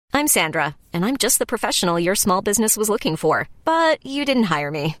I'm Sandra, and I'm just the professional your small business was looking for. But you didn't hire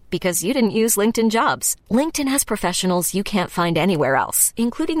me because you didn't use LinkedIn Jobs. LinkedIn has professionals you can't find anywhere else,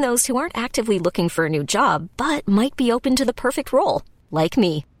 including those who aren't actively looking for a new job, but might be open to the perfect role, like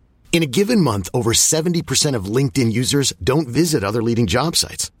me. In a given month, over 70% of LinkedIn users don't visit other leading job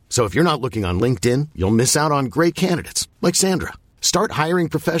sites. So if you're not looking on LinkedIn, you'll miss out on great candidates like Sandra. Start hiring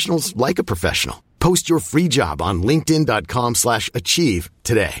professionals like a professional. Post your free job on linkedin.com/achieve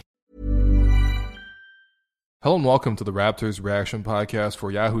today. Hello and welcome to the Raptors Reaction Podcast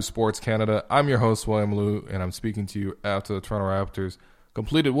for Yahoo Sports Canada. I'm your host, William Liu, and I'm speaking to you after the Toronto Raptors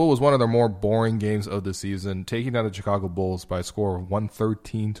completed what was one of their more boring games of the season, taking down the Chicago Bulls by a score of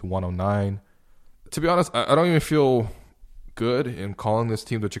 113-109. To be honest, I don't even feel good in calling this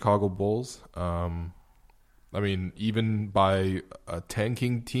team the Chicago Bulls. I mean, even by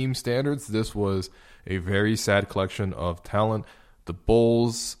tanking team standards, this was a very sad collection of talent. The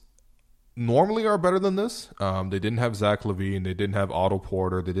Bulls normally are better than this. They didn't have Zach LaVine. They didn't have Otto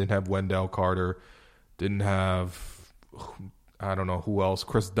Porter. They didn't have Wendell Carter. Didn't have, I don't know who else,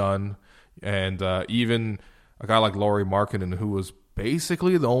 Chris Dunn. And even a guy like Lauri Markkanen, who was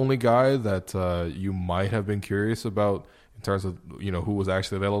basically the only guy that you might have been curious about in terms of, you know, who was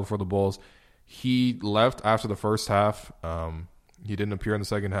actually available for the Bulls. He left after the first half. He didn't appear in the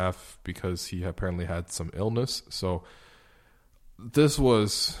second half because he apparently had some illness. So this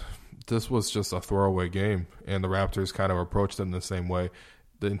was just a throwaway game, and the Raptors kind of approached it in the same way.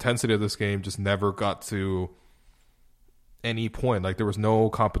 The intensity of this game just never got to any point. Like, there was no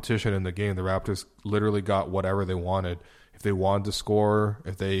competition in the game. The Raptors literally got whatever they wanted. If they wanted to score,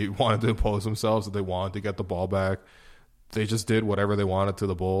 if they wanted to impose themselves, if they wanted to get the ball back, they just did whatever they wanted to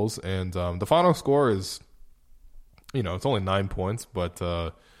the Bulls. And the final score is, you know, it's only 9 points, but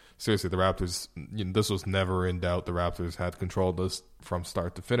seriously, the Raptors, you know, this was never in doubt. The Raptors had control of this from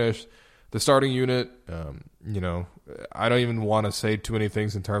start to finish. The starting unit, you know, I don't even want to say too many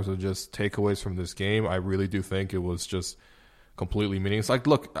things in terms of just takeaways from this game. I really do think it was just completely meaningless. Like,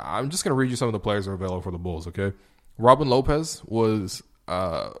 look, I'm just going to read you some of the players that are available for the Bulls, okay? Robin Lopez was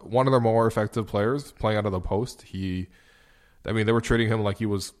one of their more effective players playing out of the post. They were treating him like he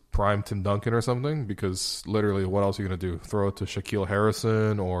was prime Tim Duncan or something, because literally what else are you going to do? Throw it to Shaquille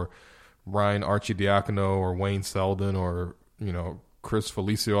Harrison or Ryan Arcidiacono or Wayne Selden or, you know, Chris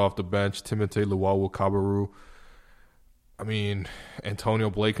Felicio off the bench, Timothé Luwawu-Cabarrot. I mean, Antonio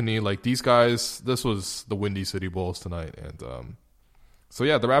Blakeney. Like, these guys, this was the Windy City Bulls tonight. And so,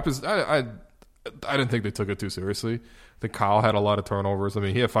 yeah, the Raptors, I didn't think they took it too seriously. I think Kyle had a lot of turnovers. I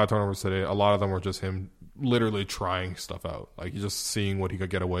mean, he had 5 turnovers today. A lot of them were just him literally trying stuff out. Like, just seeing what he could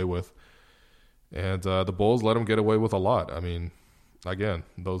get away with. And the Bulls let him get away with a lot. I mean, again,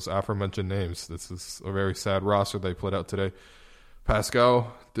 those aforementioned names. This is a very sad roster they put out today.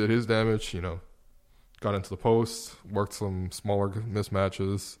 Pascal did his damage, you know, got into the post, worked some smaller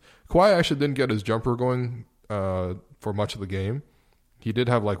mismatches. Kawhi actually didn't get his jumper going for much of the game. He did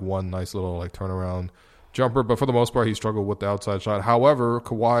have like one nice little like turnaround jumper, but for the most part, he struggled with the outside shot. However,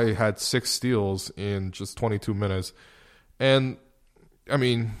 Kawhi had 6 steals in just 22 minutes. And, I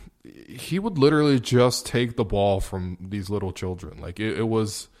mean, he would literally just take the ball from these little children. Like,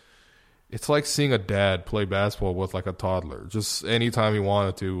 it's like seeing a dad play basketball with like a toddler. Just anytime he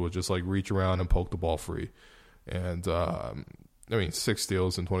wanted to, would just like reach around and poke the ball free. And, 6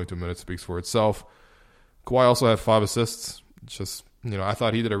 steals in 22 minutes speaks for itself. Kawhi also had 5 assists. Just, you know, I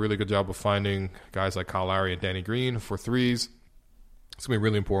thought he did a really good job of finding guys like Kyle Lowry and Danny Green for threes. It's going to be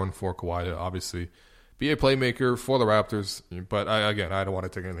really important for Kawhi to obviously be a playmaker for the Raptors. But, I don't want to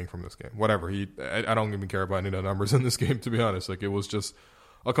take anything from this game. Whatever. I don't even care about any of the numbers in this game, to be honest. Like, it was just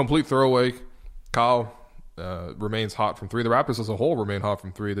a complete throwaway. Kyle remains hot from 3. The Raptors as a whole remain hot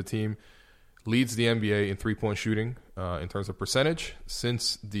from 3. The team leads the NBA in three-point shooting in terms of percentage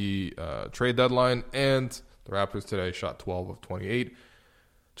since the trade deadline, and the Raptors today shot 12 of 28,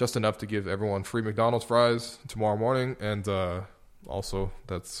 just enough to give everyone free McDonald's fries tomorrow morning, and also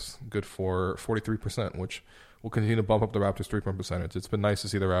that's good for 43%, which will continue to bump up the Raptors' three-point percentage. It's been nice to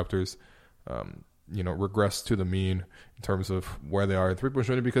see the Raptors regress to the mean in terms of where they are in three-point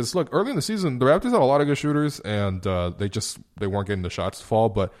shooting, because, look, early in the season, the Raptors had a lot of good shooters, and they weren't getting the shots to fall,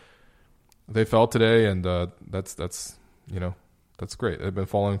 but they fell today, and that's great. They've been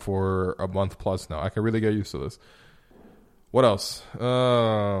falling for a month plus now. I can really get used to this. What else?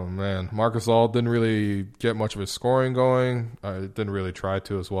 Oh, man. Marc Gasol didn't really get much of his scoring going. Didn't really try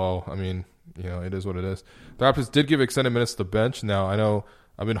to as well. I mean, it is what it is. The Raptors did give extended minutes to the bench. Now, I know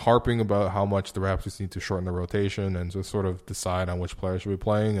I've been harping about how much the Raptors need to shorten the rotation and just sort of decide on which players should be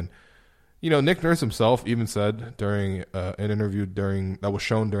playing. And, Nick Nurse himself even said during an interview that was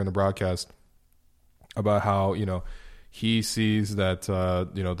shown during the broadcast about how, he sees that,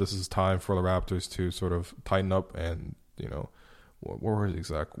 this is time for the Raptors to sort of tighten up and, what were his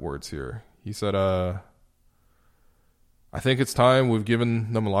exact words here? He said, I think it's time. We've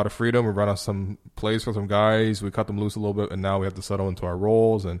given them a lot of freedom. We've run out some plays for some guys. We cut them loose a little bit, and now we have to settle into our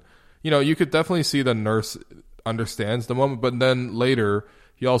roles. And, you could definitely see that Nurse understands the moment. But then later,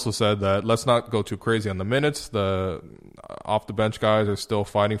 he also said that let's not go too crazy on the minutes. The off-the-bench guys are still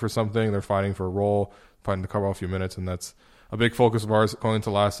fighting for something. They're fighting for a role, fighting to cover a few minutes, and that's a big focus of ours going into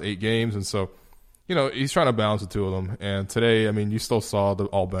the last 8 games. And so, he's trying to balance the two of them. And today, you still saw the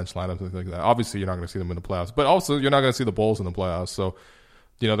all-bench lineups and things like that. Obviously, you're not going to see them in the playoffs. But also, you're not going to see the Bulls in the playoffs. So,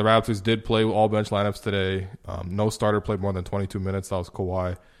 the Raptors did play all-bench lineups today. No starter played more than 22 minutes. That was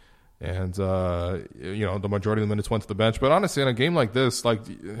Kawhi. And, the majority of the minutes went to the bench. But honestly, in a game like this, like,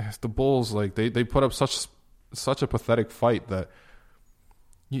 the Bulls, like, they put up such a pathetic fight that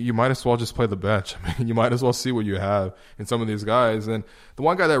you might as well just play the bench. You might as well see what you have in some of these guys. And the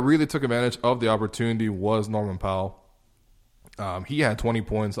one guy that really took advantage of the opportunity was Norman Powell. He had 20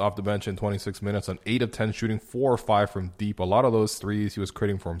 points off the bench in 26 minutes, on 8 of 10 shooting, 4 or 5 from deep. A lot of those threes he was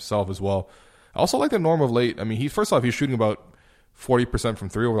creating for himself as well. I also like the Norm of late. First off, he's shooting about 40% from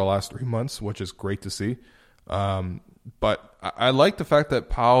 3 over the last 3 months, which is great to see. But I like the fact that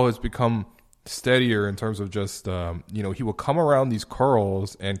Powell has become steadier in terms of just, he will come around these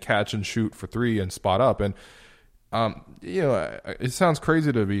curls and catch and shoot for 3 and spot up. And, it sounds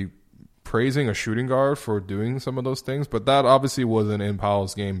crazy to be praising a shooting guard for doing some of those things, but that obviously wasn't in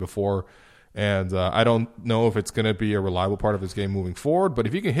Powell's game before. And I don't know if it's going to be a reliable part of his game moving forward, but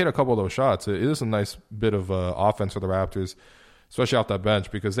if he can hit a couple of those shots, it is a nice bit of offense for the Raptors, especially off that bench,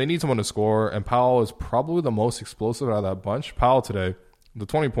 because they need someone to score, and Powell is probably the most explosive out of that bunch. Powell today, the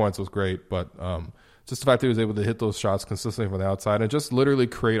 20 points was great, but just the fact that he was able to hit those shots consistently from the outside and just literally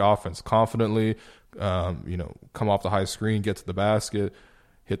create offense confidently, come off the high screen, get to the basket,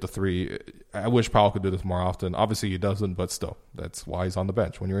 hit the 3. I wish Powell could do this more often. Obviously, he doesn't, but still, that's why he's on the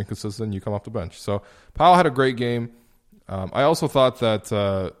bench. When you're inconsistent, you come off the bench. So Powell had a great game. I also thought that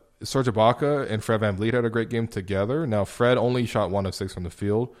Serge Ibaka and Fred VanVleet had a great game together. Now, Fred only shot 1 of 6 from the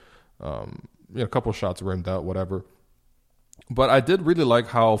field. A couple of shots rimmed out, whatever. But I did really like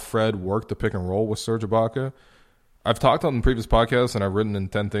how Fred worked the pick and roll with Serge Ibaka. I've talked on previous podcasts, and I've written in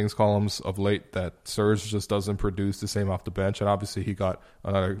 10 Things columns of late that Serge just doesn't produce the same off the bench, and obviously he got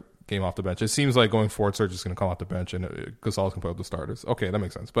another game off the bench. It seems like going forward, Serge is going to come off the bench, and Gasol's going to put up the starters. Okay, that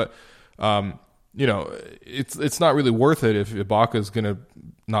makes sense. But, it's not really worth it if Ibaka is going to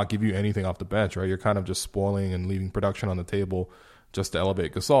not give you anything off the bench, right? You're kind of just spoiling and leaving production on the table just to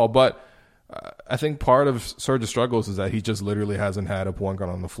elevate Gasol. But I think part of Serge's struggles is that he just literally hasn't had a point guard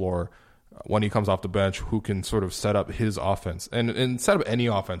on the floor when he comes off the bench who can sort of set up his offense and set up any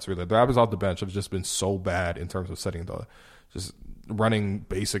offense, really. The Raptors off the bench have just been so bad in terms of setting just running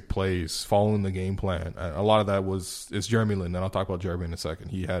basic plays, following the game plan. A lot of that is Jeremy Lin, and I'll talk about Jeremy in a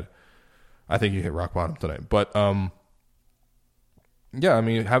second. I think he hit rock bottom tonight. But,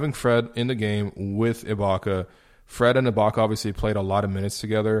 having Fred in the game with Ibaka, Fred and Ibaka obviously played a lot of minutes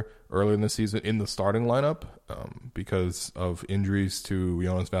together earlier in the season in the starting lineup because of injuries to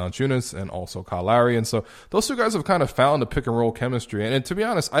Jonas Valanciunas and also Kyle Lowry. And so those two guys have kind of found a pick-and-roll chemistry. And to be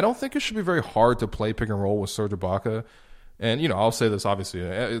honest, I don't think it should be very hard to play pick-and-roll with Serge Ibaka. And, I'll say this, obviously,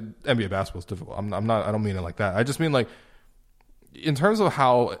 NBA basketball is difficult. I don't mean it like that. I just mean, like, in terms of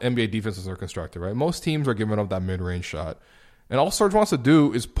how NBA defenses are constructed, right? Most teams are giving up that mid-range shot. And all Serge wants to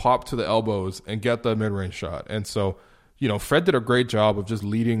do is pop to the elbows and get the mid-range shot. And so, Fred did a great job of just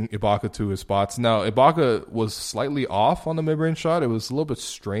leading Ibaka to his spots. Now, Ibaka was slightly off on the mid-range shot. It was a little bit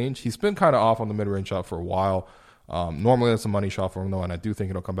strange. He's been kind of off on the mid-range shot for a while. Normally, that's a money shot for him, though, and I do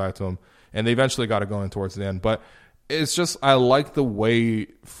think it'll come back to him. And they eventually got it going towards the end. But it's just, I like the way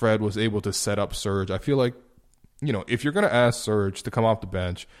Fred was able to set up Serge. I feel like, if you're going to ask Serge to come off the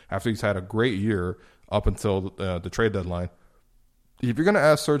bench after he's had a great year up until the trade deadline, if you're going to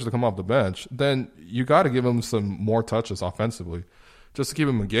ask Serge to come off the bench, then you got to give him some more touches offensively just to keep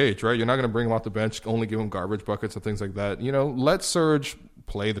him engaged, right? You're not going to bring him off the bench, only give him garbage buckets and things like that. Let Serge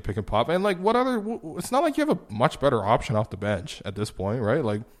play the pick and pop. And, it's not like you have a much better option off the bench at this point, right?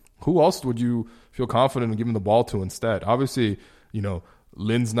 Like, who else would you feel confident in giving the ball to instead? Obviously,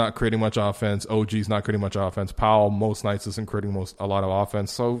 Lin's not creating much offense. OG's not creating much offense. Powell most nights isn't creating a lot of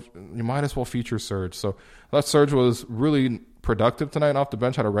offense. So you might as well feature Serge. So that Serge was really productive tonight off the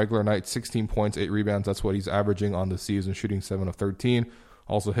bench, had a regular night, 16 points, 8 rebounds. That's what he's averaging on the season, shooting 7 of 13.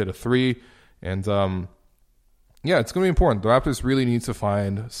 Also hit a 3. And, yeah, it's going to be important. The Raptors really need to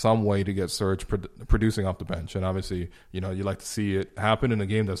find some way to get Serge producing off the bench. And obviously, you like to see it happen in a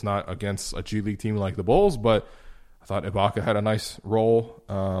game that's not against a G League team like the Bulls. But I thought Ibaka had a nice role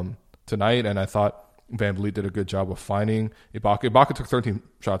tonight, and I thought VanVleet did a good job of finding Ibaka. Ibaka took 13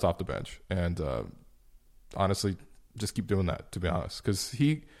 shots off the bench. And honestly, just keep doing that, to be honest. Because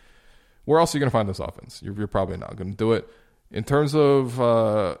where else are you going to find this offense? You're probably not going to do it. In terms of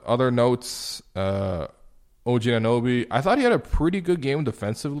other notes, OG Anunoby, I thought he had a pretty good game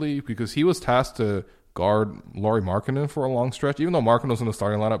defensively because he was tasked to guard Lauri Markkanen for a long stretch. Even though Markkanen was in the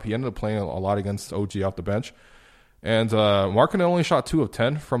starting lineup, he ended up playing a lot against OG off the bench. And Markkanen only shot 2 of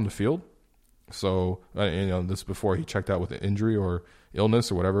 10 from the field. So, this is before he checked out with an injury or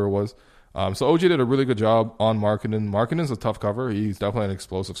illness or whatever it was. So OG did a really good job on Markkanen. Markkanen's a tough cover. He's definitely an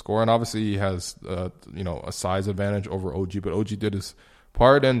explosive scorer. And obviously he has, a size advantage over OG. But OG did his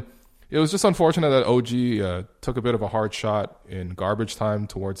part. And it was just unfortunate that OG took a bit of a hard shot in garbage time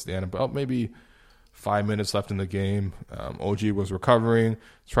towards the end. About maybe 5 minutes left in the game. OG was recovering,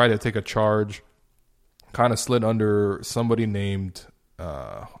 tried to take a charge, kind of slid under somebody named,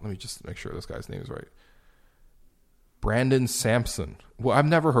 let me just make sure this guy's name is right, Brandon Sampson. Well, I've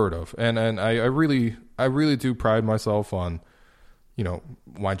never heard of. And I really do pride myself on,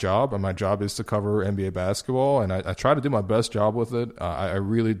 my job, and my job is to cover NBA basketball, and I try to do my best job with it. I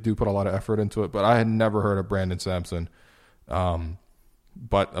really do put a lot of effort into it, but I had never heard of Brandon Sampson.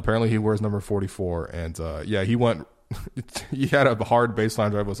 But apparently he wears number 44, and he went, he had a hard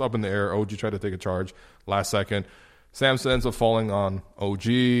baseline drive, was up in the air. OG tried to take a charge last second. Sampson ends up falling on OG,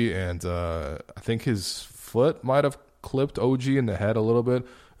 and I think his foot might have clipped OG in the head a little bit.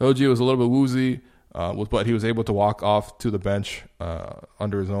 OG was a little bit woozy. But he was able to walk off to the bench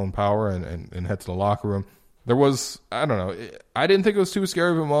under his own power and head to the locker room. There was, I don't know, I didn't think it was too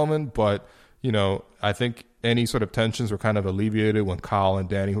scary of a moment, but, I think any sort of tensions were kind of alleviated when Kyle and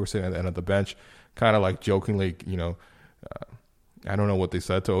Danny, who were sitting at the end of the bench, kind of like jokingly, I don't know what they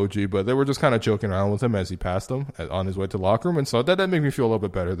said to OG, but they were just kind of joking around with him as he passed them on his way to the locker room. And so that made me feel a little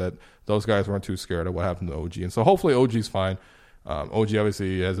bit better that those guys weren't too scared of what happened to OG. And so hopefully OG's fine. OG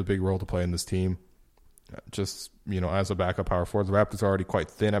obviously has a big role to play in this team. Just, as a backup power forward. The Raptors are already quite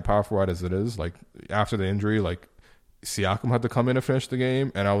thin at power forward as it is. Like, after the injury, like, Siakam had to come in and finish the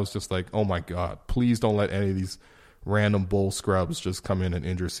game, and I was just like, oh my God, please don't let any of these random bull scrubs just come in and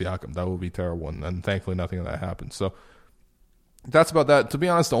injure Siakam. That would be terrible, and thankfully nothing of that happened. So that's about that. To be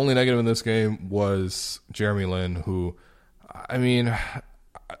honest, the only negative in this game was Jeremy Lin, who, I mean,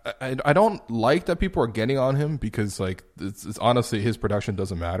 I don't like that people are getting on him because, like, it's honestly, his production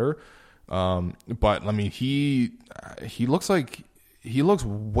doesn't matter. But I mean, he looks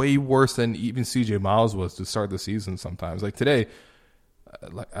way worse than even CJ Miles was to start the season sometimes. Like today,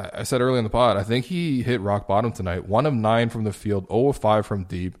 like I said earlier in the pod, I think he hit rock bottom tonight. 1 of 9 from the field, 0 of 5 from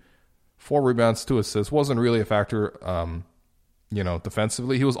deep, 4 rebounds, 2 assists. Wasn't really a factor,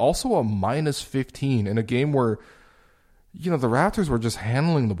 defensively. He was also a minus 15 in a game where, the Raptors were just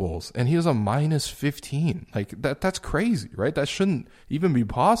handling the Bulls, and he was a minus 15. Like that's crazy, right? That shouldn't even be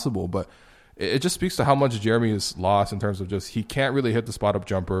possible, but it just speaks to how much Jeremy is lost in terms of just he can't really hit the spot-up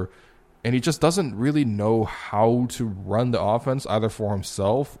jumper, and he just doesn't really know how to run the offense either for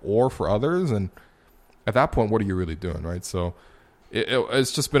himself or for others. And at that point, what are you really doing, right? So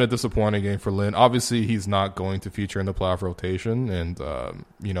it's just been a disappointing game for Lin. Obviously, he's not going to feature in the playoff rotation, and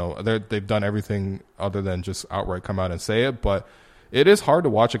they've done everything other than just outright come out and say it. But it is hard to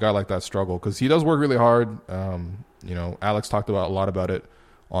watch a guy like that struggle because he does work really hard. Alex talked a lot about it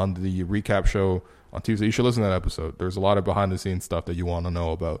on the recap show on Tuesday. You should listen to that episode. There's a lot of behind the scenes stuff that you want to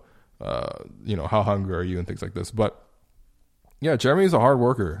know about, how hungry are you and things like this. But yeah, Jeremy is a hard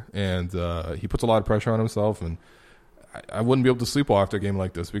worker, and he puts a lot of pressure on himself, and I wouldn't be able to sleep well after a game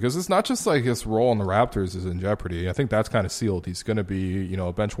like this because it's not just like his role on the Raptors is in jeopardy. I think that's kind of sealed. He's going to be,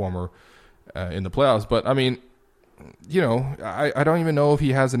 a bench warmer in the playoffs. But I mean, I don't even know if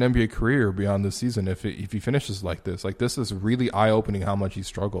he has an NBA career beyond this season if he finishes like this. Like this is really eye-opening how much he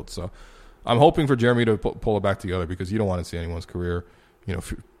struggled. So I'm hoping for Jeremy to pull it back together because you don't want to see anyone's career,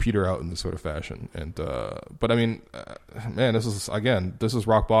 peter out in this sort of fashion. And but I mean, man, this is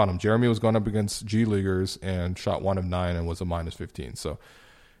rock bottom. Jeremy was going up against G Leaguers and shot 1 of 9 and was a minus 15. So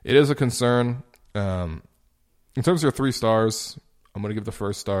it is a concern. In terms of your 3 stars, I'm going to give the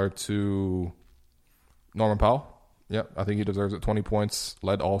first star to Norman Powell. Yep, I think he deserves it. 20 points,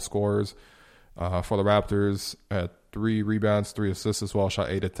 led all scorers for the Raptors. Had 3 rebounds, 3 assists as well. Shot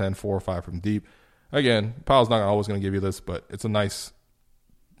 8 of 10, 4 or 5 from deep. Again, Powell's not always going to give you this, but it's a nice.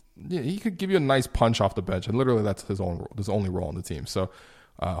 Yeah, he could give you a nice punch off the bench, and literally that's his only role on the team. So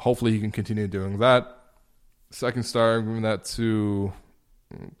hopefully he can continue doing that. Second star, I'm giving that to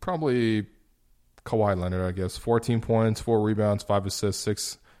probably Kawhi Leonard, I guess. 14 points, 4 rebounds, 5 assists,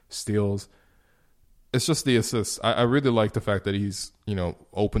 6 steals. It's just the assists. I really like the fact that he's,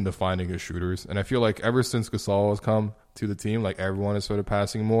 open to finding his shooters. And I feel like ever since Gasol has come to the team, like everyone is sort of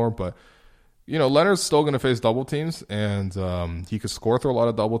passing more. But, Leonard's still going to face double teams, and he could score through a lot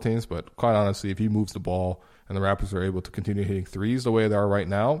of double teams. But quite honestly, if he moves the ball and the Raptors are able to continue hitting threes the way they are right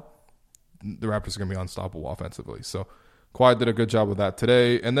now, the Raptors are going to be unstoppable offensively. So Kawhi did a good job with that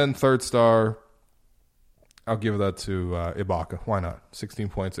today. And then third star, I'll give that to Ibaka. Why not? 16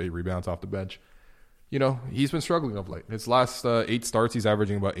 points, 8 rebounds off the bench. He's been struggling of late. His last 8 starts, he's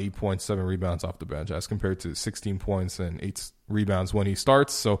averaging about 8 points, 7 rebounds off the bench as compared to 16 points and 8 rebounds when he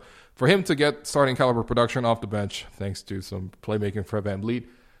starts. So for him to get starting caliber production off the bench, thanks to some playmaking for VanVleet,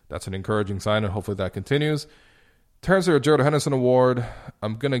 that's an encouraging sign, and hopefully that continues. In terms of a Jordan Henderson Award,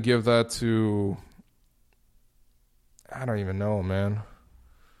 I'm going to give that to, I don't even know, man.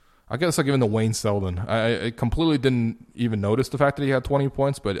 I guess I'll give him to Wayne Selden. I completely didn't even notice the fact that he had 20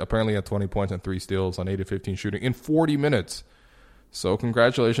 points, but apparently he had 20 points and 3 steals on 8 of 15 shooting in 40 minutes. So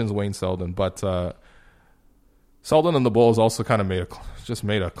congratulations, Wayne Selden. But Selden and the Bulls also kind of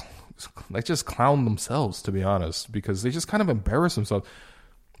just clown themselves, to be honest, because they just kind of embarrass themselves.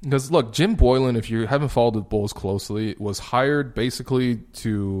 Because, look, Jim Boylen, if you haven't followed the Bulls closely, was hired basically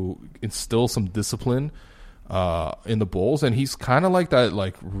to instill some discipline in the Bulls, and he's kind of like that,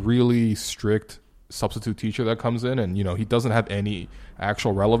 like, really strict substitute teacher that comes in, and he doesn't have any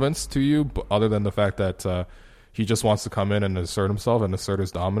actual relevance to you, but other than the fact that he just wants to come in and assert himself and assert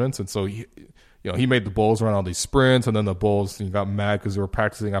his dominance. And so he made the Bulls run all these sprints, and then the Bulls got mad because they were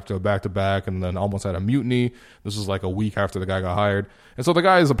practicing after a back-to-back, and then almost had a mutiny. This was like a week after the guy got hired, and so the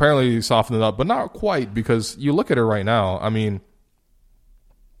guy is apparently softened it up, but not quite, because you look at it right now. I mean,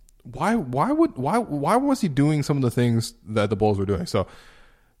 why was he doing some of the things that the Bulls were doing? So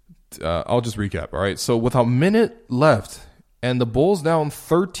I'll just recap. All right. So with a minute left and the Bulls down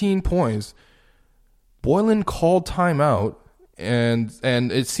 13 points, Boylen called timeout, and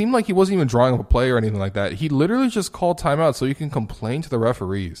it seemed like he wasn't even drawing up a play or anything like that. He literally just called timeout so he can complain to the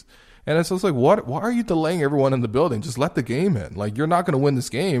referees. And it's just like, why are you delaying everyone in the building? Just let the game in. Like, you're not going to win this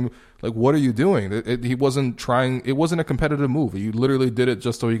game. Like, what are you doing? He wasn't trying. It wasn't a competitive move. He literally did it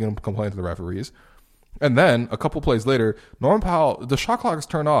just so he can complain to the referees. And then a couple plays later, Norman Powell, the shot clock is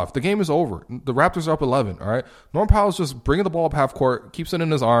turned off. The game is over. The Raptors are up 11. All right. Norman Powell is just bringing the ball up half court, keeps it in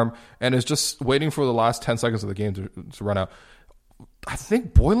his arm, and is just waiting for the last 10 seconds of the game to run out. I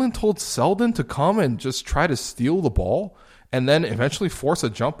think Boylen told Selden to come and just try to steal the ball and then eventually force a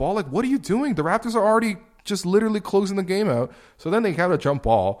jump ball. Like, what are you doing? The Raptors are already just literally closing the game out. So then they got a jump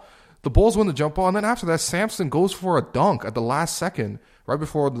ball. The Bulls win the jump ball, and then after that, Sampson goes for a dunk at the last second, right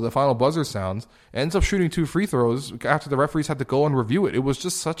before the final buzzer sounds, ends up shooting 2 free throws after the referees had to go and review it. It was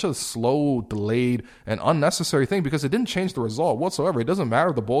just such a slow, delayed, and unnecessary thing because it didn't change the result whatsoever. It doesn't matter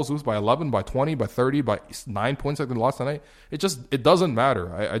if the Bulls lose by 11, by 20, by 30, by 9 points like they lost tonight. It doesn't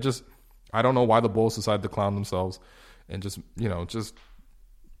matter. I don't know why the Bulls decided to clown themselves and just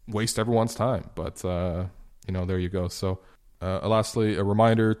waste everyone's time. But, there you go. So, lastly, a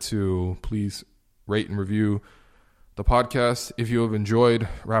reminder to please rate and review the podcast. If you have enjoyed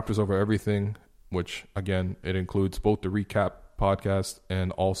Raptors Over Everything, which, again, it includes both the recap podcast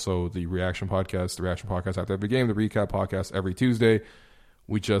and also the reaction podcast. The reaction podcast after every game, the recap podcast every Tuesday.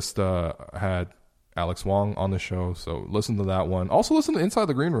 We just had Alex Wong on the show, so listen to that one. Also listen to Inside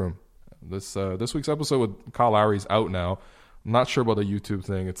the Green Room. This week's episode with Kyle Lowry is out now. I'm not sure about the YouTube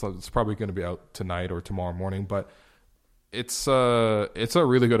thing. It's probably going to be out tonight or tomorrow morning, but it's a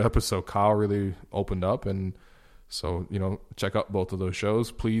really good episode. Kyle really opened up, and so check out both of those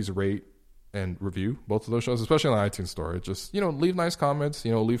shows. Please rate and review both of those shows, especially on the iTunes store. Just leave nice comments.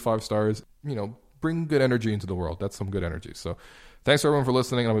 Leave 5 stars. Bring good energy into the world. That's some good energy. So thanks everyone for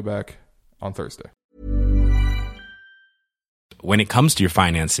listening. I'll be back on Thursday. When it comes to your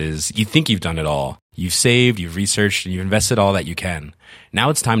finances, you think you've done it all. You've saved, you've researched, and you've invested all that you can.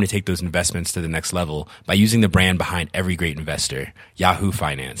 Now it's time to take those investments to the next level by using the brand behind every great investor, Yahoo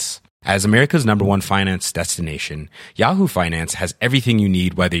Finance. As America's #1 finance destination, Yahoo Finance has everything you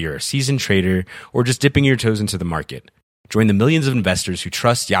need, whether you're a seasoned trader or just dipping your toes into the market. Join the millions of investors who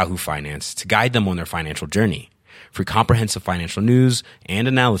trust Yahoo Finance to guide them on their financial journey. For comprehensive financial news and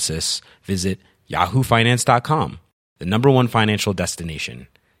analysis, visit yahoofinance.com. The #1 financial destination,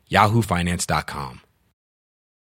 yahoofinance.com.